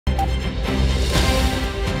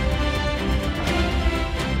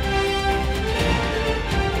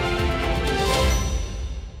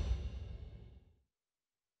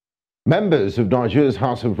Members of Nigeria's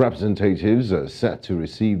House of Representatives are set to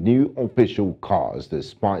receive new official cars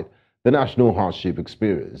despite the national hardship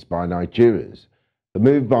experienced by Nigerians. The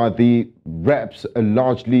move by the reps,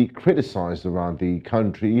 largely criticized around the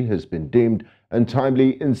country, has been deemed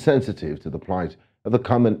untimely, insensitive to the plight of the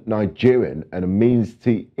common Nigerian and a means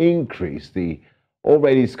to increase the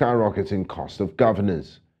already skyrocketing cost of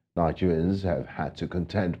governance. Nigerians have had to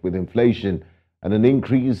contend with inflation and an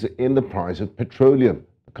increase in the price of petroleum,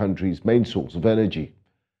 the country's main source of energy.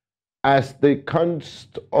 As the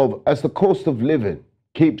cost of living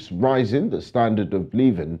keeps rising, the standard of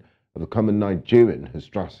living of the common Nigerian has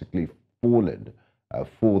drastically fallen,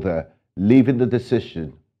 further leaving the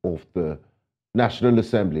decision of the National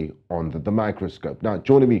Assembly under the microscope. Now,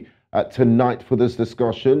 joining me tonight for this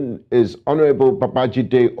discussion is Honorable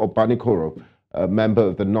Babajide Obanikoro, a member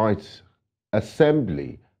of the Ninth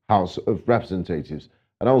Assembly House of Representatives,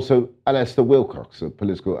 and also Alesta Wilcox, a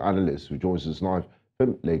political analyst who joins us live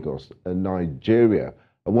from Lagos, Nigeria.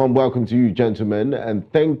 A warm welcome to you, gentlemen, and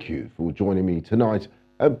thank you for joining me tonight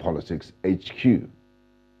at Politics HQ.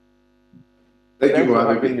 Thank you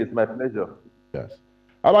for having me. It's my pleasure. Yes.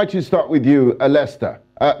 I'd like to start with you, Alesta.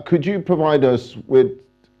 Could you provide us with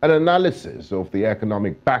an analysis of the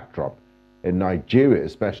economic backdrop in Nigeria,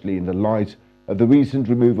 especially in the light of the recent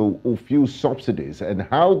removal of fuel subsidies, and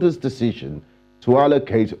how this decision to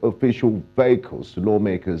allocate official vehicles to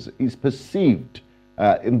lawmakers is perceived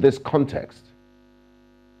in this context?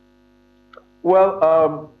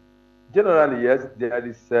 Well, generally, yes, there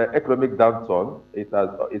is economic downturn. It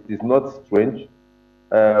is not strange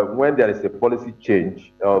when there is a policy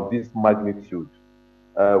change of this magnitude.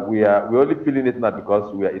 We're only feeling it now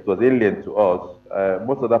because it was alien to us.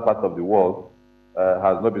 Most other parts of the world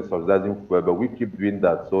has not been subsidizing fuel, but we keep doing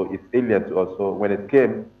that. So it's alien to us. So when it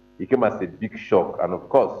came as a big shock. And of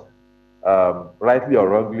course, rightly or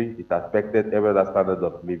wrongly, it affected every other standard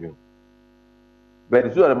of living. But the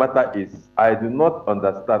truth of the matter is, I do not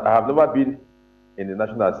understand. I have never been in the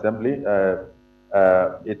National Assembly.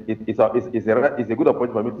 It's a good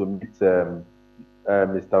opportunity for me to meet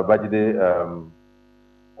Mr. Babajide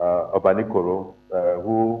Obanikoro,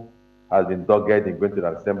 who has been dogged in going to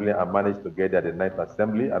the Assembly and managed to get at the 9th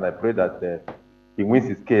Assembly. And I pray that he wins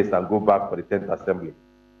his case and go back for the 10th Assembly.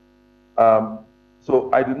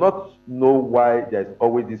 So I do not know why there's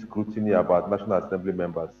always this scrutiny about National Assembly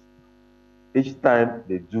members. Each time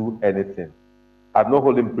they do anything, I've not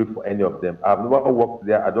holding brief for any of them. I've never worked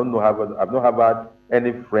there. I've not had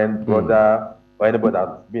any friend, brother, or anybody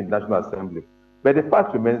that's been in National Assembly. But the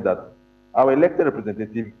fact remains that our elected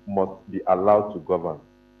representative must be allowed to govern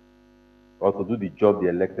or to do the job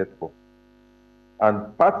they're elected for.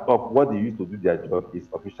 And part of what they use to do their job is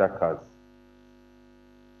official cars.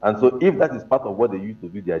 And so if that is part of what they use to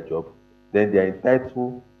do their job, then they're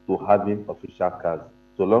entitled to having official cars,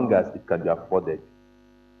 so long as it can be afforded.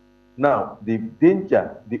 Now, the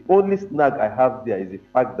danger, the only snag I have there is the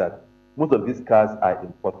fact that most of these cars are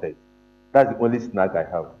imported. That's the only snag I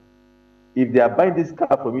have. If they are buying this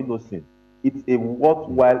car from innocent, it's a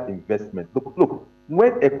worthwhile investment. Look,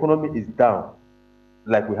 when economy is down,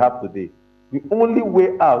 like we have today, the only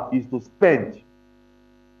way out is to spend.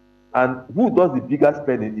 And who does the bigger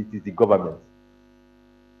spending? It is the government.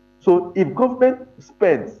 So if government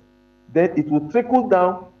spends, then it will trickle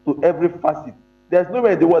down to every facet. There's no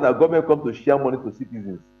way in the world that government comes to share money to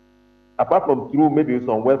citizens, apart from through maybe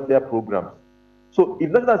some welfare programs. So if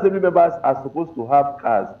National Assembly members are supposed to have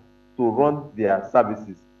cars to run their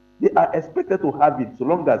services, they are expected to have it so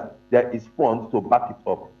long as there is funds to back it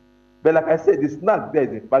up. But like I said, the snag there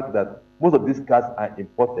is the fact that most of these cars are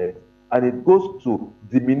imported, and it goes to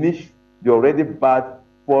diminish the already bad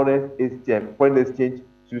foreign exchange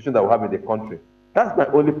situation that we have in the country. That's my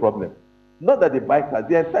only problem. Not that they buy cars,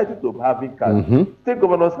 they're entitled to having cars. State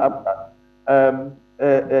governors have cars.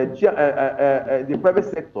 The private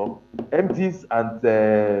sector, MDs and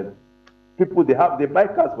people, they buy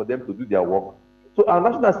cars for them to do their work. So our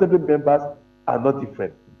National Assembly members are not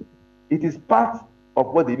different. It is part of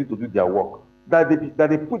what they need to do their work. That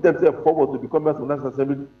they put themselves forward to become members of the National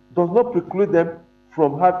Assembly does not preclude them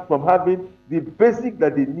from having the basic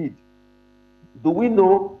that they need. Do we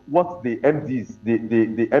know what the MDs, the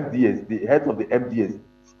MDs, the heads of the MDs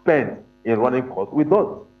spend in running costs? We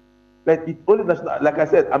don't. But it's only national. Like I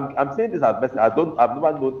said, I'm saying this as best. I've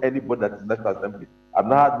never known anybody that's in the National Assembly. I've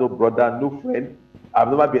not had no brother, no friend. I've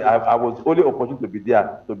never been. I was only opportunity to be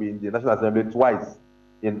there, to be in the National Assembly twice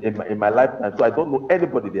in my lifetime. So I don't know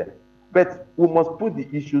anybody there. But we must put the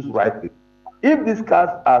issues rightly. If these cars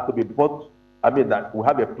are to be bought I mean, that we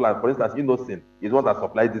have a plan. For instance, Innocent is one that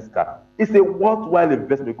supplies this car. It's a worthwhile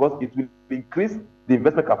investment because it will increase the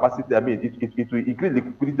investment capacity. I mean, it will increase the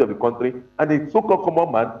liquidity of the country, and the so-called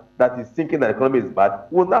common man that is thinking that the economy is bad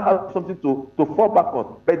will now have something to fall back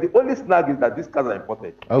on. But the only snag is that these cars are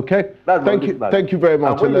imported. Okay. That's Thank you very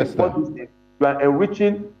much, Alesta. You are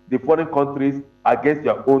enriching the foreign countries against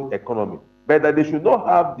your own economy. But that they should not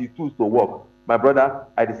have the tools to work. My brother,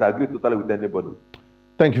 I disagree totally with anybody.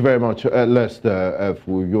 Thank you very much, Alesta,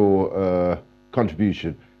 for your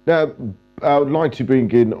contribution. Now, I would like to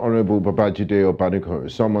bring in Honorable Babajide Obanikoro,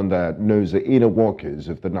 someone that knows the inner workings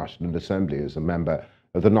of the National Assembly as a member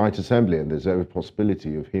of the Ninth Assembly, and there's every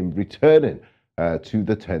possibility of him returning to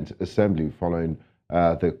the 10th Assembly following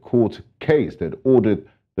the court case that ordered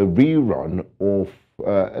the rerun of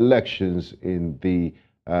elections in the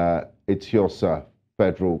Eti-Osa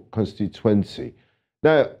federal constituency.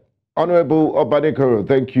 Now, Honorable Obanikoro,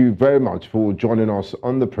 thank you very much for joining us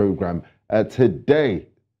on the program today.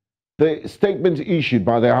 The statement issued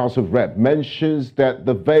by the House of Rep mentions that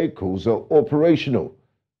the vehicles are operational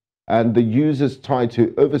and the users tied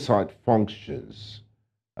to oversight functions.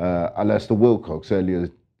 Alesta Wilcox earlier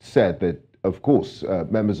said that, of course,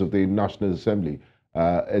 members of the National Assembly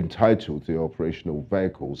are entitled to operational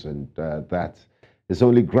vehicles, and that is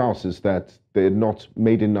only grouse is that they're not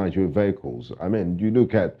made in Nigeria vehicles. I mean, you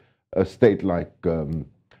look at a state like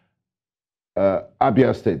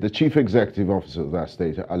Abia State, the chief executive officer of that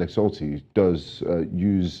state, Alesta, does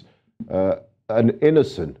use an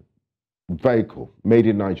innocent vehicle made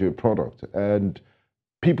in Nigeria product. And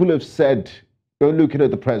people have said, looking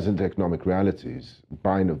at the present economic realities,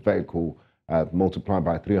 buying a vehicle multiplied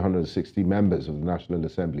by 360 members of the National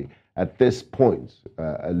Assembly, at this point,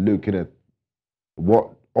 looking at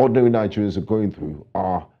what ordinary Nigerians are going through,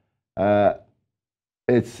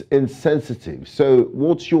 it's insensitive. So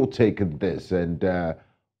what's your take on this, and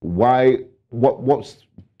what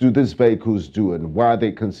do these vehicles do, and why are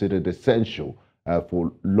they considered essential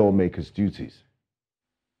for lawmakers' duties?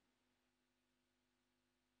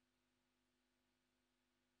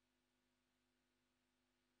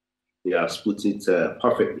 You have put it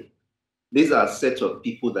perfectly. These are a set of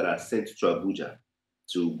people that are sent to Abuja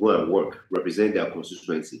to go and work, represent their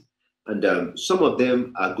constituency. And some of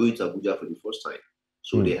them are going to Abuja for the first time.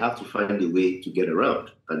 So they have to find a way to get around.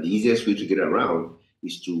 And the easiest way to get around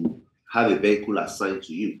is to have a vehicle assigned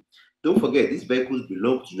to you. Don't forget, these vehicles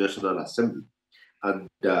belong to the National Assembly. And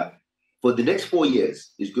for the next 4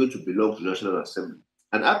 years, it's going to belong to the National Assembly.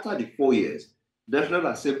 And after the 4 years, the National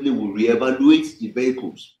Assembly will reevaluate the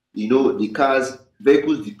vehicles. You know, the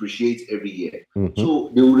vehicles depreciate every year.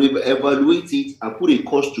 So they will evaluate it and put a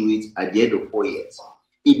cost to it at the end of 4 years.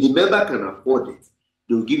 If the member can afford it,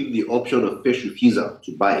 they will give him the option of first refusal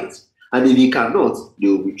to buy it. And if he cannot, they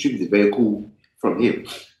will retrieve the vehicle from him.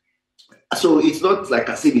 So it's not like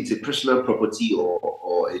as if it's a personal property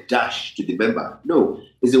or a dash to the member. No,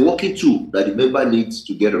 it's a working tool that the member needs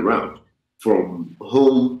to get around from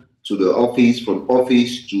home to the office, from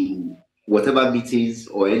office to whatever meetings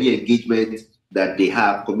or any engagement that they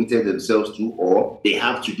have committed themselves to, or they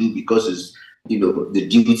have to do because it's, you know, the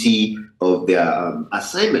duty of their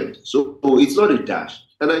assignment. So it's not a dash.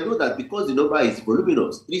 And I know that because the number is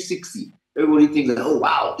voluminous, 360, everybody thinks that, oh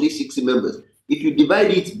wow, 360 members. If you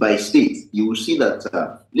divide it by state, you will see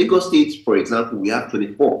that Lagos State, for example, we have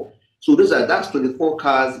 24. So that's 24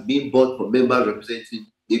 cars being bought from members representing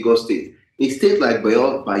Lagos State. A state like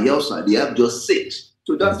Bayelsa, they have just 6.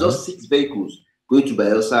 So that's just 6 vehicles going to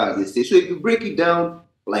Bayelsa as a state. So if you break it down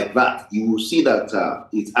like that, you will see that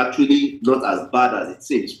it's actually not as bad as it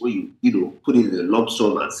seems when you put it in a lump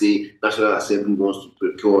sum and say National Assembly wants to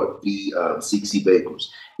procure 360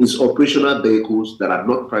 vehicles. It's operational vehicles that are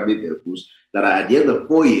not private vehicles that are at the end of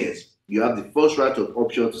 4 years. You have the first right of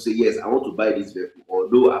option to say, yes, I want to buy this vehicle, or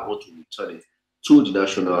no, I want to return it to the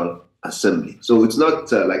National Assembly. So it's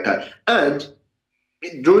not like that. And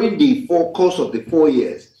during the course of the 4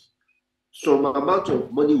 years, some amount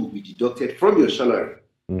of money will be deducted from your salary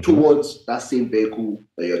towards that same vehicle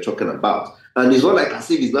that you're talking about. And it's not like as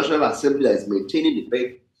if it's National Assembly that is maintaining the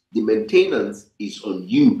vehicle. The maintenance is on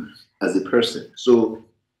you as a person. So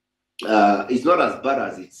it's not as bad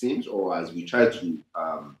as it seems, or as we try to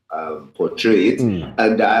portray it.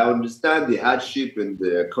 And I understand the hardship in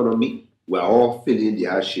the economy. We're all feeling the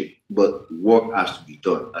hardship, but work has to be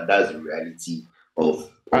done. And that's the reality of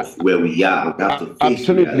where we are. We have to face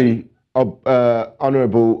absolutely.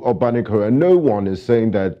 Honorable Obanikoro, and no one is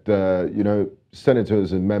saying that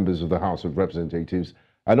senators and members of the House of Representatives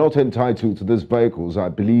are not entitled to these vehicles. I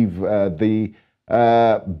believe the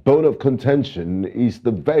bone of contention is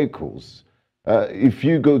the vehicles. if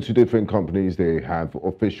you go to different companies, they have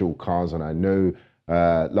official cars, and I know,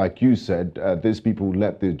 like you said, these people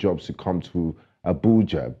left their jobs to come to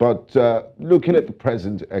Abuja. But looking at the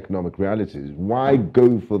present economic realities, why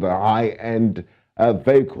go for the high-end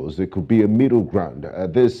vehicles? There could be a middle ground.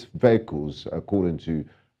 These vehicles, according to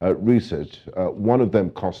research, one of them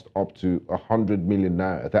cost up to 100 million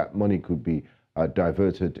naira. That money could be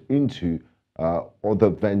diverted into other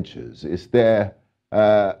ventures. Is there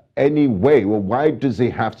any way, well, why does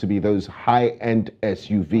it have to be those high-end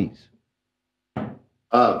SUVs?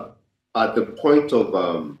 At the point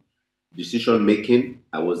of decision making,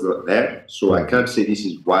 I was not there, so I can't say this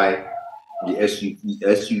is why the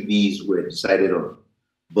SUVs were decided on.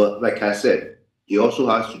 But like I said, it also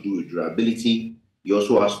has to do with durability. It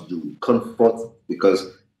also has to do with comfort,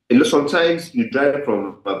 because sometimes you drive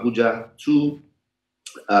from Abuja to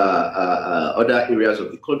other areas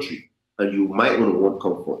of the country, and you might want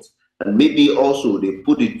comfort. And maybe also they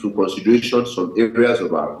put into consideration some areas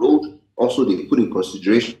of our road. Also, they put in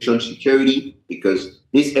consideration security, because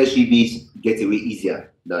these SUVs get away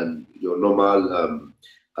easier than your normal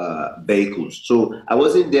vehicles. So I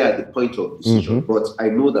wasn't there at the point of decision, but I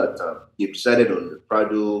know that they decided on the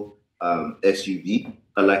Prado SUV.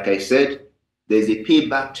 And like I said, there's a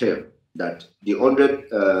payback term that the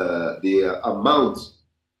amount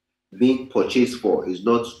being purchased for is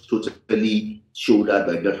not totally shouldered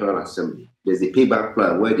by the National Assembly. There's a payback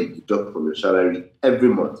plan where they deduct from your salary every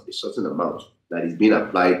month a certain amount that is being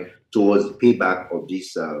applied towards the payback of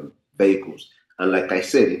these vehicles. And like I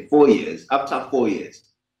said, in 4 years, after 4 years,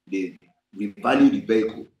 they revalue the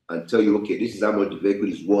vehicle and tell you, okay, this is how much the vehicle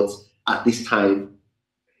is worth at this time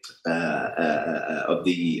of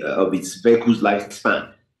its vehicle's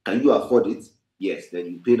lifespan. Can you afford it? Yes, then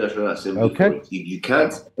you pay National Assembly for it. If you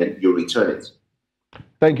can't, then you return it.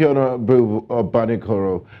 Thank you, Honorable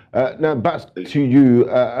Obanikoro. Now, back to you,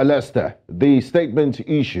 Alesta. The statement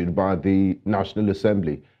issued by the National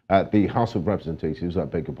Assembly, the House of Representatives, I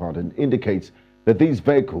beg your pardon, indicates that these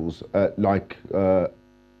vehicles, like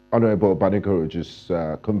Honorable Obanikoro just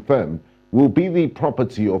confirmed, will be the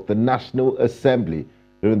property of the National Assembly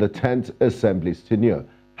during the 10th Assembly's tenure.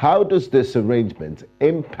 How does this arrangement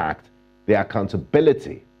impact the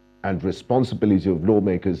accountability and responsibility of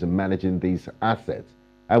lawmakers in managing these assets?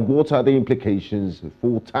 And what are the implications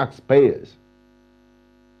for taxpayers?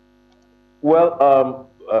 Well,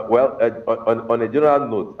 on a general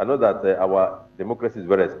note, I know that our democracy is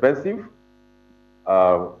very expensive.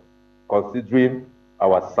 Considering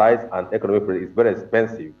our size and economic project, it's very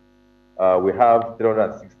expensive. We have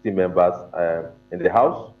 360 members in the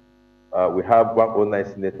House. We have 109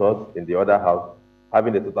 senators in the other House,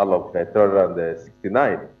 having a total of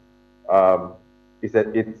 369. It's a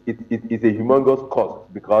humongous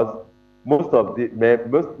cost, because most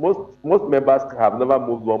members have never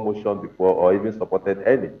moved one motion before or even supported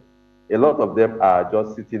any. A lot of them are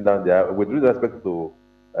just sitting down there. With respect to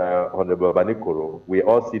Honorable Obanikoro, we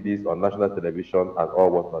all see this on national television and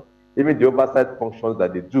all whatnot. Even the oversight functions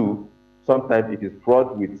that they do, sometimes it is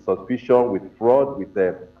fraud with suspicion, with fraud, with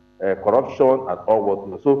corruption and all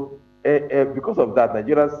whatnot. So because of that,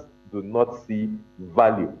 Nigerians do not see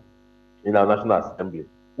value in our National Assembly,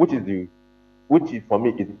 which is for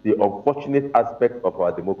me is the unfortunate aspect of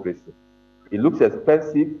our democracy. It looks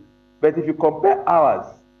expensive, but if you compare ours,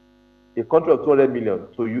 a country of 200 million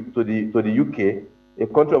to the UK, a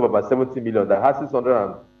country of about 70 million that has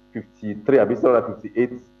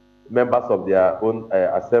 658 members of their own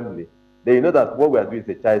assembly, then you know that what we are doing is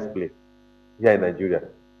a child's play here in Nigeria.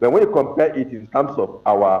 But when you compare it in terms of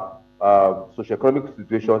our socioeconomic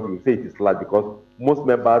situation, you say it is large, because most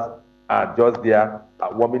members are just there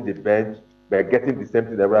warming the bench, by getting the same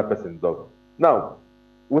thing that every other person does. Now,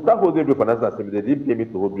 without holding brief for National Assembly, they didn't pay me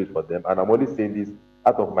to hold brief for them, and I'm only saying this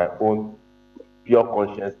out of my own pure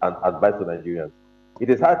conscience and advice to Nigerians. It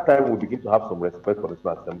is high time we begin to have some respect for the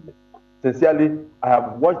National Assembly. Sincerely, I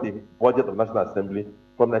have watched the budget of National Assembly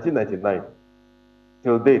from 1999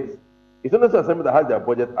 till date. It's not National Assembly that has their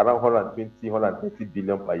budget around 120, 130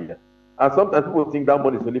 billion per year. And sometimes people think that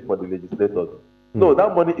money is only for the legislators. No,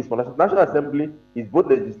 that money is for National Assembly, is both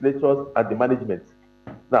legislators and the management.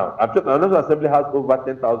 Now, I'm sure the National Assembly has over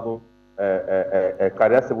 10,000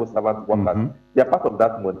 career civil servant workers. They are part of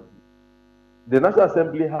that money. The National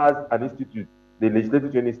Assembly has an institute, the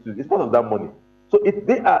Legislative Training Institute. It's part of that money. So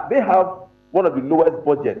they have one of the lowest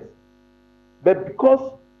budgets. But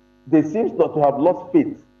because they seem not to have lost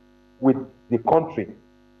faith with the country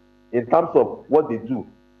in terms of what they do,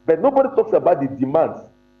 but nobody talks about the demands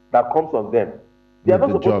that comes on them. They are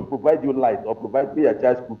not supposed to provide you light or pay your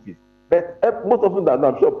child school fees. But most often than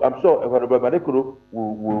not, I'm sure Obanikoro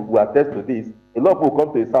will attest to this. A lot of people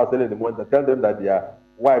come to his house early in the morning and tell them that their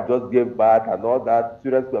wife just gave birth and all that,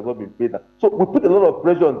 seriously has not been paid. So we put a lot of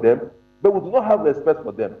pressure on them, but we do not have respect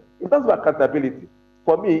for them. In terms of accountability,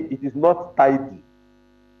 for me, it is not tidy.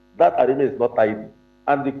 That arrangement is not tidy.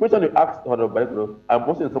 And the question you asked Obanikoro, I'm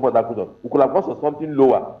also in support of that question. We could have gone for something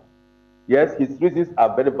lower. Yes, his reasons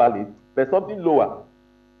are very valid, but something lower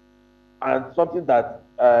and something that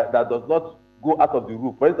that does not go out of the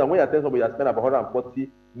roof. For instance, when you're telling somebody you spend about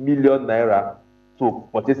 140 million naira to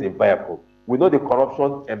purchase a vehicle, we know the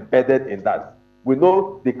corruption embedded in that. We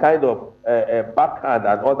know the kind of backhand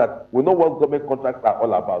and all that. We know what government contracts are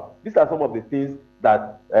all about. These are some of the things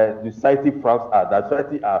that the society frowns at, that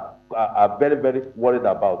society are very, very worried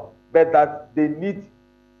about. But that they need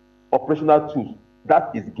operational tools,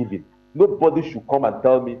 that is given. Nobody should come and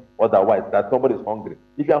tell me otherwise, that somebody is hungry.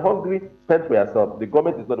 If you're hungry, fend for yourself. The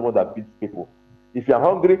government is not the one that feeds people. If you're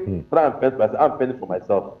hungry, try and fend for yourself. I'm fending for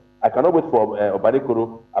myself. I cannot wait for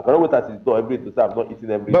Obanikoro. I cannot wait at his door every day to say I'm not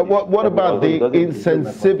eating every day. But what about the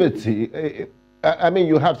insensitivity? I mean,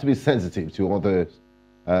 you have to be sensitive to other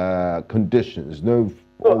conditions. I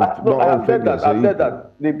have said that. I've said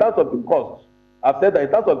that in terms of the cost. I've said that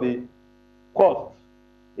in terms of the cost,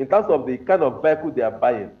 in terms of the kind of vehicle they are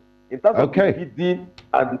buying, in terms of the bidding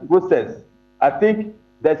and the process, I think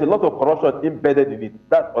there's a lot of corruption embedded in it.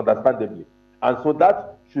 That's understandably, and so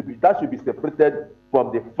that should be separated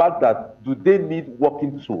from the fact that do they need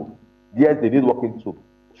working tools? Yes, they need working tools.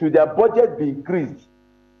 Should their budget be increased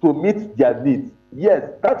to meet their needs? Yes,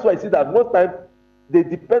 that's why I see that most times they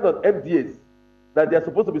depend on MDAs that they are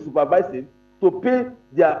supposed to be supervising to pay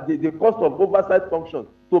the cost of oversight functions,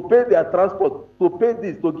 to pay their transport, to pay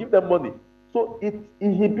this, to give them money. So it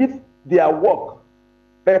inhibits their work.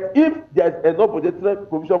 But if there is enough budgetary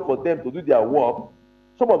provision for them to do their work,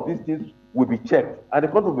 some of these things will be checked and the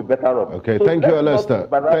country will be better off. Okay, so thank you, Alesta.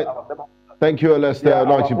 Thank you, Alesta. I'd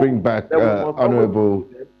like to bring back Honorable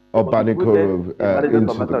Obanikoro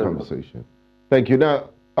into the conversation. Thank you. Now,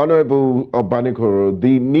 Honorable Obanikoro,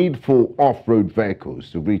 the need for off-road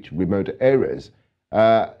vehicles to reach remote areas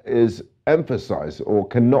is emphasized or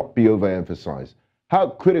cannot be overemphasized. How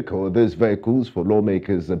critical are those vehicles for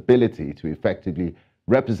lawmakers' ability to effectively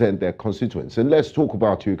represent their constituents? And let's talk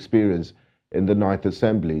about your experience in the 9th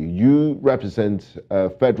Assembly. You represent a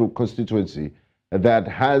federal constituency that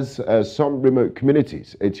has some remote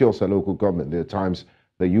communities. Eti-Osa local government. There are times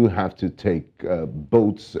that you have to take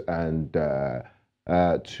boats and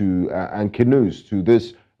canoes to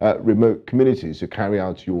this remote communities to carry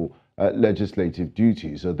out your legislative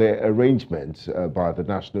duties. Are there arrangements by the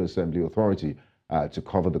National Assembly Authority to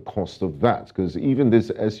cover the cost of that? Because even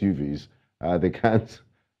these SUVs, they can't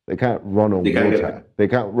run on water. They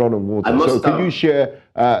can't run on water. So can you share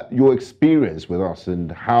your experience with us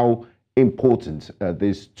and how important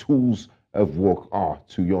these tools of work are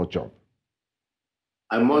to your job?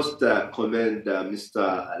 I must commend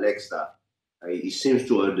Mr. Alesta. He seems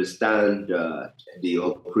to understand the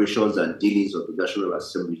operations and dealings of the National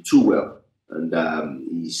Assembly too well. And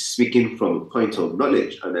he's speaking from a point of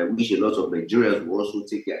knowledge. And I wish a lot of Nigerians will also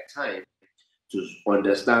take their time to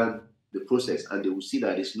understand the process, and they will see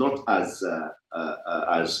that it's not as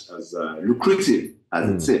lucrative as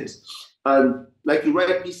it seems. And like you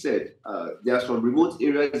rightly said, there are some remote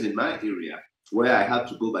areas in my area where I have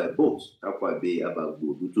to go by boat, all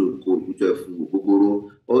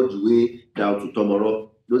the way down to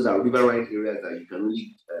Tomorrow. Those are riverine areas that you can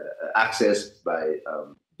only access by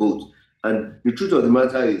boat. And the truth of the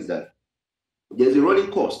matter is that there's a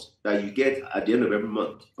running cost that you get at the end of every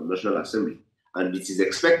month from National Assembly. And it is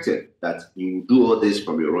expected that you do all this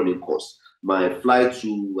from your running cost. My flight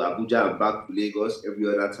to Abuja and back to Lagos every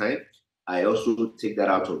other time, I also take that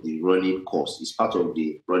out of the running cost. It's part of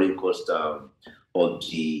the running cost of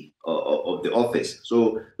the office.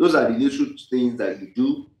 So those are the little things that you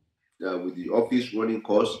do with the office running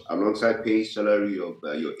costs, alongside paying salary of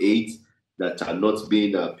your aides that are not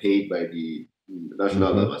being paid by the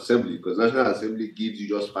National Assembly, because National Assembly gives you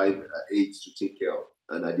just 5 aides to take care of.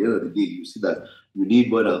 And at the end of the day, you see that you need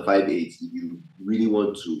more than 5 aides if you really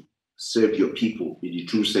want to serve your people in the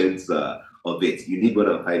true sense of it. You need more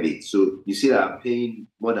than 5 aides. So you see that I'm paying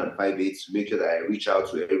more than 5 aides to make sure that I reach out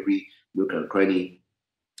to every nook and cranny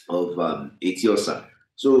of Eti-Osa.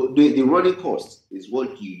 So the running cost is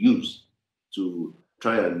what you use to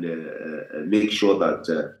try and make sure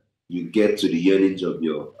that you get to the yearnings of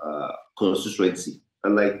your constituency.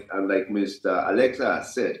 And like Mr. Alexa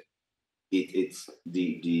has said, it's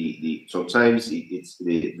sometimes it's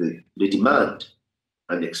the demand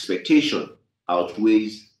and expectation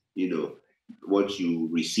outweighs what you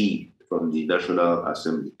receive from the National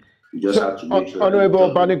Assembly. You just have to make sure.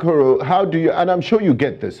 Honorable Obanikoro, how do you, and I'm sure you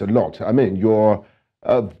get this a lot, I mean, you're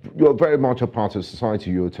very much a part of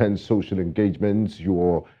society, you attend social engagements,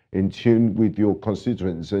 you're in tune with your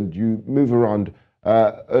constituents, and you move around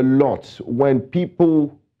a lot. When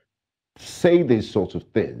people say these sorts of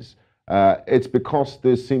things, it's because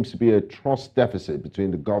there seems to be a trust deficit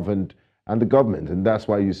between the governed and the government, and that's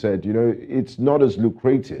why you said, you know, it's not as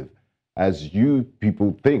lucrative as you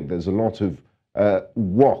people think. There's a lot of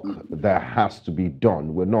work that has to be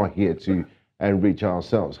done. We're not here to enrich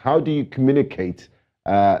ourselves. How do you communicate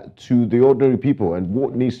to the ordinary people, and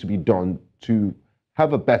what needs to be done to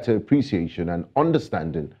have a better appreciation and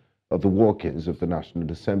understanding of the workings of the National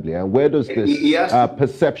Assembly? And where does this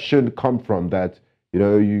perception come from that, you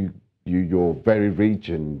know, you're very rich,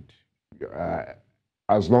 and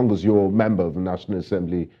as long as you're a member of the National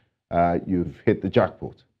Assembly, you've hit the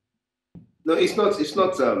jackpot? No, it's not.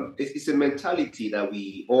 It's a mentality that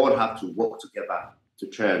we all have to work together to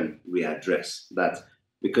try and readdress that,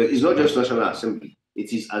 because it's not just National Assembly.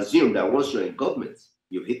 It is assumed that once you're in government,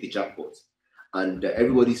 you've hit the jackpot, and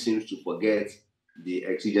everybody seems to forget the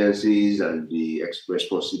exigencies and the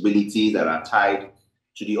responsibilities that are tied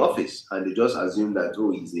to the office, and they just assume that,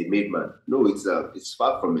 oh, he's a made man. No, it's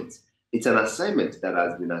far from it. It's an assignment that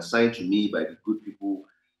has been assigned to me by the good people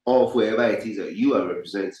of wherever it is that you are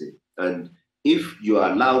representing. And if you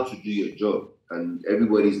are allowed to do your job, and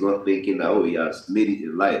everybody's not thinking that, oh, he has made it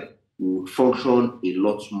in life, we will function a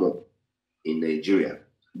lot more in Nigeria.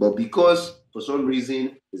 But because for some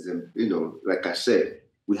reason, you know, like I said,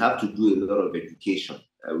 we have to do a lot of education.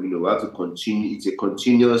 We have to continue. It's a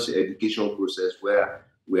continuous education process where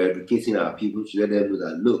we're educating our people to let them know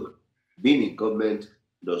that, look, being in government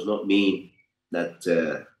does not mean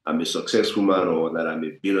that I'm a successful man, or that I'm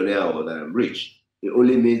a billionaire, or that I'm rich. It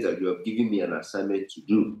only means that you have given me an assignment to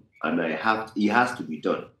do, and it has to be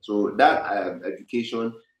done. So that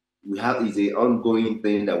education is an ongoing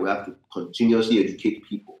thing that we have to continuously educate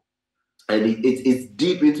people, and it's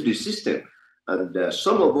deep into the system. And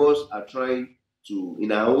some of us are trying to,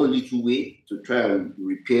 in our own little way, to try and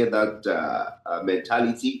repair that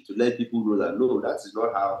mentality, to let people know that, no, that is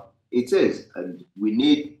not how it is. And we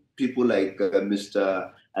need people like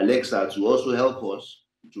Mr. Alesta to also help us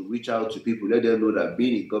to reach out to people, let them know that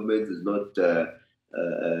being in government is not...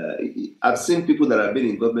 I've seen people that have been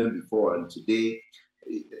in government before, and today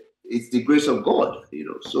it's the grace of God, you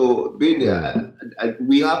know. So being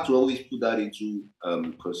we have to always put that into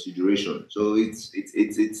consideration. So it's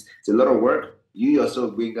a lot of work. You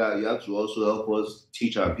yourself, Gbenga, you have to also help us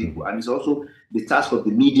teach our people, and it's also the task of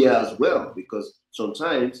the media as well, because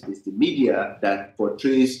sometimes it's the media that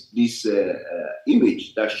portrays this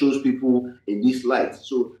image that shows people in this light.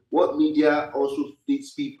 So what media also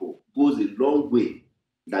feeds people goes a long way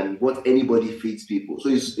than what anybody feeds people. So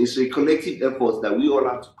it's a collective effort that we all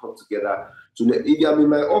have to come together to. If I'm in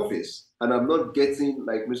my office and I'm not getting,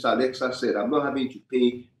 like Mr. Alexa said, I'm not having to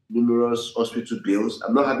pay numerous hospital bills,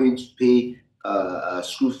 I'm not having to pay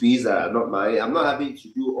school fees that are not mine, I'm not having to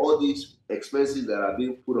do all these expenses that are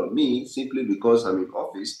being put on me simply because I'm in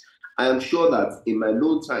office. I am sure that in my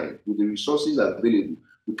low time, with the resources available,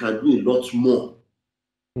 we can do a lot more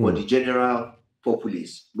for the general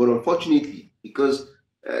populace. But unfortunately, because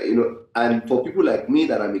and for people like me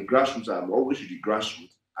that I'm a grassroots, I'm always with the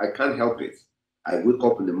grassroots, I can't help it. I wake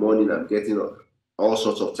up in the morning, I'm getting all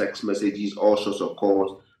sorts of text messages, all sorts of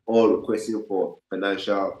calls, all requesting for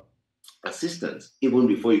financial assistance, even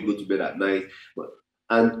before you go to bed at night.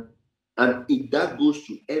 And if that goes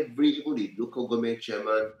to even the local government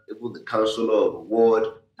chairman, even the councillor of the ward,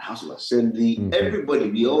 the House of Assembly,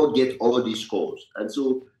 everybody, we all get all these calls. And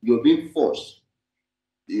so you're being forced,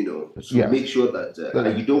 to make sure that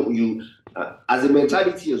as a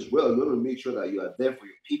mentality as well, you want to make sure that you are there for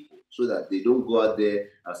your people so that they don't go out there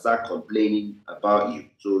and start complaining about you.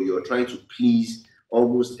 So you're trying to please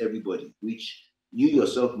almost everybody, which you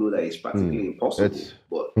yourself know that it's practically impossible,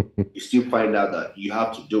 but you still find out that you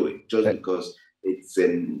have to do it just because it's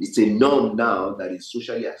a norm now that is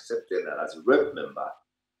socially accepted that as a rep member,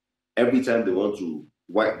 every time they want to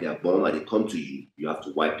wipe their bum and they come to you, you have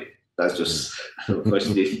to wipe it. That's just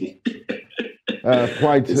unfortunately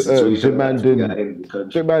quite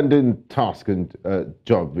demanding task and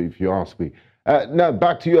job, if you ask me. Now,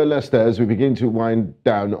 back to you, Alesta, as we begin to wind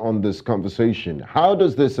down on this conversation. How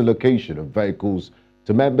does this allocation of vehicles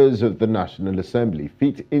to members of the National Assembly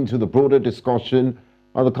fit into the broader discussion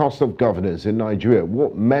on the cost of governance in Nigeria?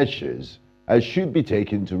 What measures should be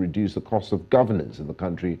taken to reduce the cost of governance in the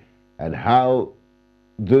country? And how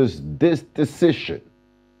does this decision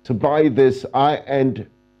to buy this high-end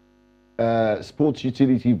sports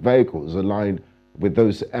utility vehicles align with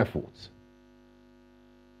those efforts?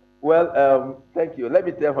 Well, thank you. Let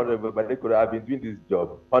me tell Honorable Obanikoro, I've been doing this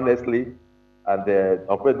job, honestly, and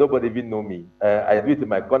nobody even know me. I do it in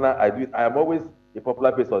my corner. I am always a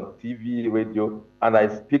popular face on TV, radio, and I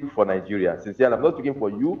speak for Nigeria. Sincerely, I'm not speaking for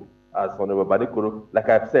you as Honorable Obanikoro. Like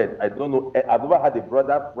I've said, I don't know. I've never had a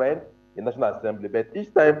brother, friend in National Assembly, but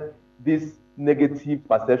each time this negative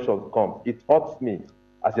perception comes, it hurts me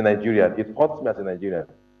as a Nigerian. It hurts me as a Nigerian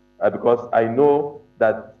because I know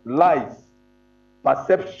that lies,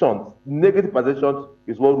 perceptions, negative perceptions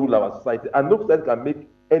is what rule our society, and no society can make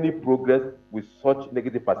any progress with such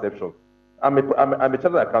negative perceptions. I'm a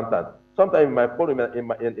chartered accountant. Sometimes in my forum,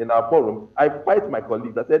 in our forum, I fight my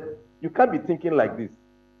colleagues. I said, you can't be thinking like this.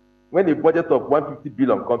 When a budget of 150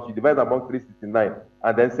 billion comes, you divide among 369,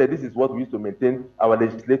 and then say this is what we used to maintain our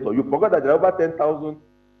legislature. You forgot that there are over 10,000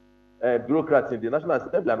 bureaucrats in the National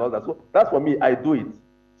Assembly and all that. So that's for me. I do it.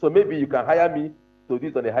 So maybe you can hire me to do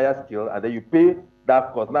it on a higher scale, and then you pay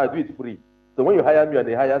that cost. Now I do it free. So when you hire me on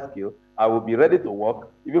a higher scale, I will be ready to work,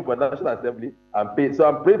 even for National Assembly, and pay. So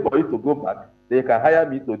I'm praying for you to go back. Then you can hire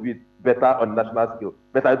me to do it better on national scale.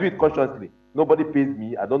 But I do it consciously. Nobody pays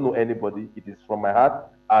me. I don't know anybody. It is from my heart,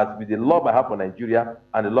 as with the love I have for Nigeria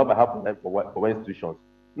and the love I have for institutions.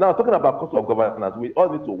 Now, talking about cost of governance, we all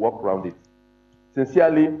need to work around it.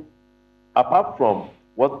 Sincerely, apart from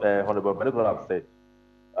what Honorable Obanikoro have said,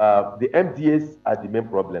 the MDAs are the main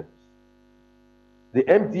problem. The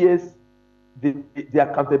MDAs, the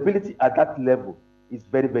accountability at that level is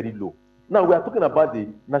very, very low. Now, we are talking about the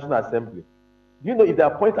National Assembly. Do you know if they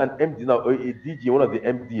appoint an MD now or a DG, one of the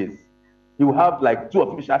MDAs, he will have like 2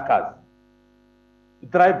 official cars,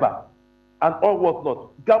 driver, and all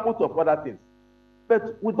whatnot, gamut of other things.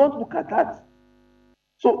 But we don't look at that.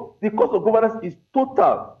 So the cost of governance is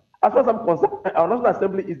total. As far as I'm concerned, our National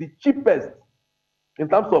Assembly is the cheapest in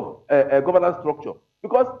terms of governance structure.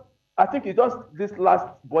 Because I think it's just this last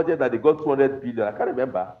budget that they got 200 billion. I can't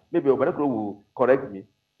remember. Maybe Obanikoro will correct me.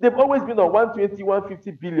 They've always been on 120,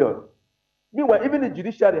 150 billion. Meanwhile, even the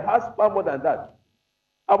judiciary has far more than that.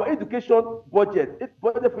 Our education budget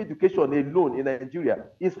for education alone in Nigeria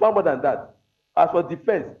is far more than that. As for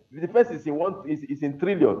defense, the defense is in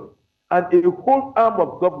trillion, and a whole arm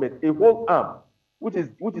of government, a whole arm, which is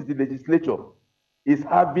the legislature, is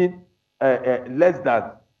having less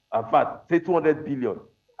than, in fact, say 200 billion.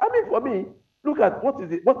 I mean, for me, look at what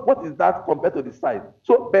is that compared to the size.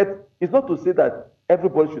 So, but it's not to say that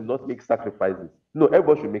everybody should not make sacrifices. No,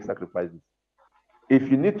 everybody should make sacrifices. If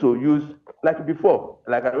you need to use, like before,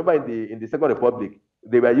 like I remember in the Second Republic,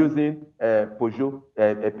 they were using Peugeot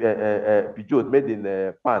made in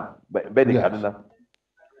Pan, made in Kaduna.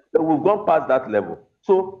 So we've gone past that level.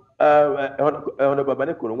 So, Honorable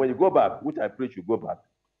Obanikoro, when you go back, which I pray you go back,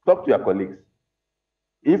 talk to your colleagues.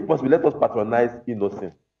 If possible, let us patronize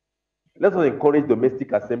innocence. Let us encourage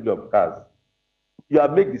domestic assembly of cars. You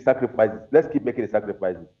have made the sacrifices. Let's keep making the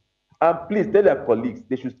sacrifices. And please tell your colleagues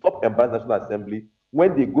they should stop embarrassing National Assembly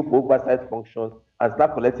when they go for oversight functions and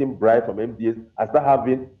start collecting bribes from MDAs and start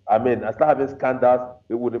having scandals.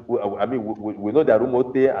 We know the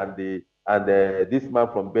Rumote and this man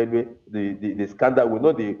from Benue, the scandal. We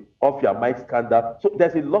know the off your mic scandal. So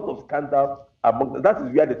there's a lot of scandal among them. That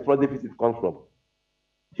is where the trust deficit comes from.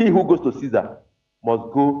 He who goes to Caesar must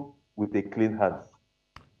go with a clean hands.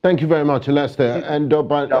 Thank you very much, Alesta. And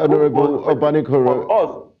Honorable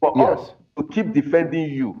Obanikoro. For us to keep defending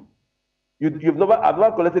you. I've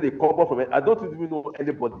never collected a copper from it. I don't even know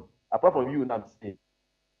anybody apart from you and I'm saying.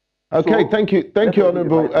 Okay, so, thank you,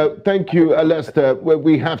 Honorable. Thank you, Alesta.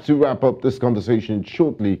 We have to wrap up this conversation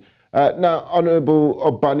shortly. Now, Honorable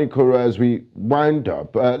Obanikoro, as we wind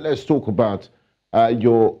up, let's talk about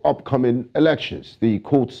your upcoming elections. The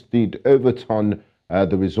courts did overturn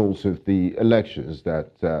the results of the elections that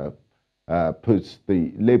puts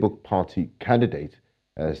the Labour Party candidate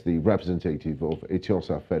as the representative of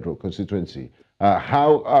Eti-Osa Federal Constituency.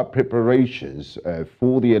 How are preparations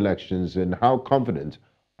for the elections, and how confident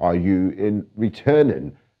are you in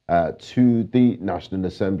returning to the National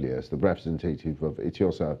Assembly as the representative of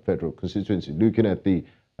Eti-Osa Federal Constituency, looking at the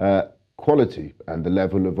quality and the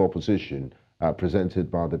level of opposition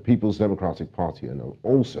presented by the People's Democratic Party and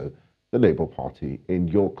also the Labour Party in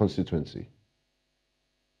your constituency?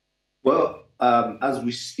 Well, as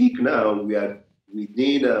we speak now, we are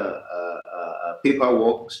within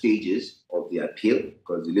paperwork stages of the appeal,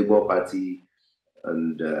 because the Labour Party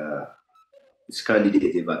and its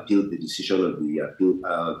candidate have appealed the decision of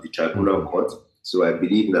the tribunal court. So I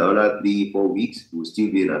believe in another 3-4 weeks we'll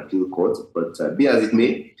still be in appeal court. But be as it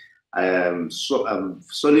may, I'm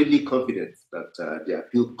solidly confident that the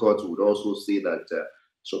appeal court would also say that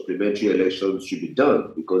supplementary elections should be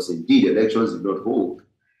done, because indeed elections did not hold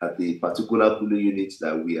at the particular polling units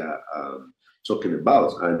that we are talking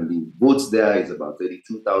about, and the votes there is about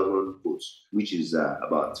 32,000 votes, which is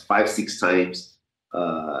about 5-6 times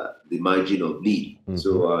the margin of lead.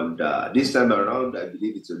 So, and this time around, I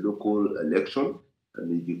believe it's a local election.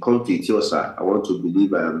 And if you come to Eti-Osa, I want to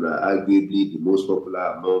believe I am arguably the most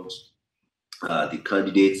popular amongst the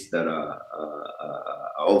candidates that are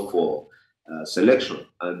up for selection.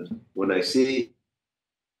 And when I say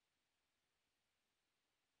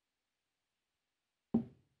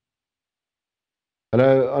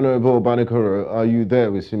hello, Honorable Obanikoro, are you there?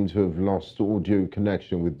 We seem to have lost audio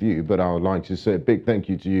connection with you, but I would like to say a big thank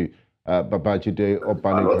you to you, Babajide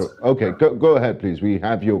Obanikoro. Okay, go ahead, please. We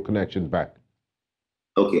have your connection back.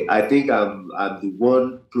 Okay, I think I'm the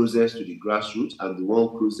one closest to the grassroots. I'm the one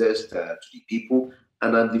closest to the people,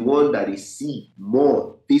 and I'm the one that is seen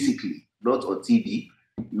more physically, not on TV,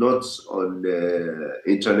 not on the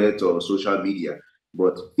internet or social media,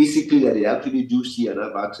 but physically that they actually do see and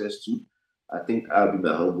have access to. I think I'll be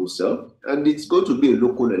my humble self. And it's going to be a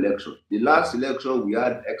local election. The last election, we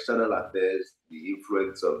had external affairs, the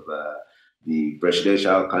influence of the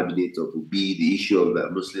presidential candidate of Obi, the issue of the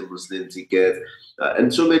Muslim ticket,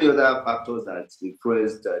 and so many other factors that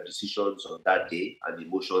influenced decisions on that day, and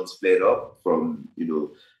emotions flared up from,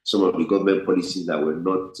 some of the government policies that were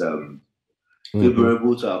not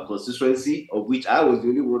favorable to our constituency, of which I was the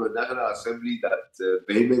only one on National Assembly that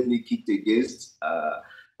vehemently kicked against,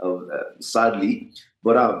 sadly.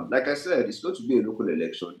 But like I said, it's going to be a local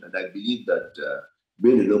election, and I believe that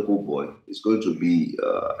being a local boy is going to be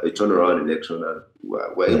a turnaround election, and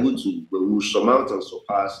we're able to we'll surmount and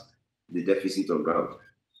surpass the deficit on ground.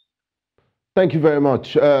 Thank you very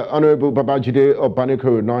much. Honorable Babajide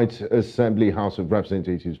Obanikoro, Ninth Assembly House of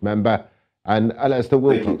Representatives member, and Alesta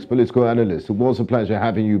Wilcox, political analyst. It was a pleasure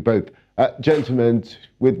having you both. Gentlemen,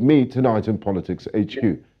 with me tonight in Politics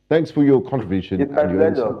HQ. Thanks for your contribution. It's my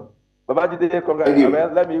pleasure. Babajide,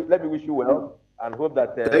 congrats. Let me wish you well, and hope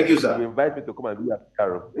that thank you, sir. You invite me to come and be at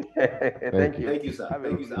Carol. Thank you. Thank you, sir.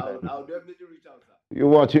 Thank you, sir. I'll definitely reach out, sir. You're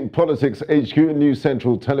watching Politics HQ, News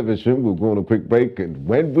Central Television. We'll go on a quick break, and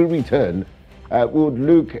when we return, we'll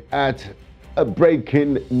look at a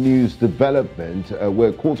breaking news development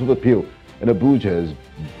where Court of Appeal in Abuja has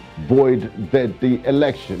voided the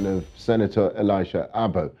election of Senator Elisha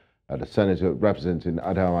Abo, the senator representing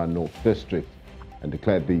Adamawa North District, and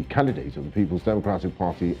declared the candidate of the People's Democratic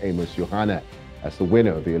Party, Amos Yohana, as the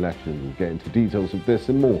winner of the election. We'll get into details of this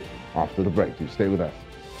and more after the break. Do stay with us.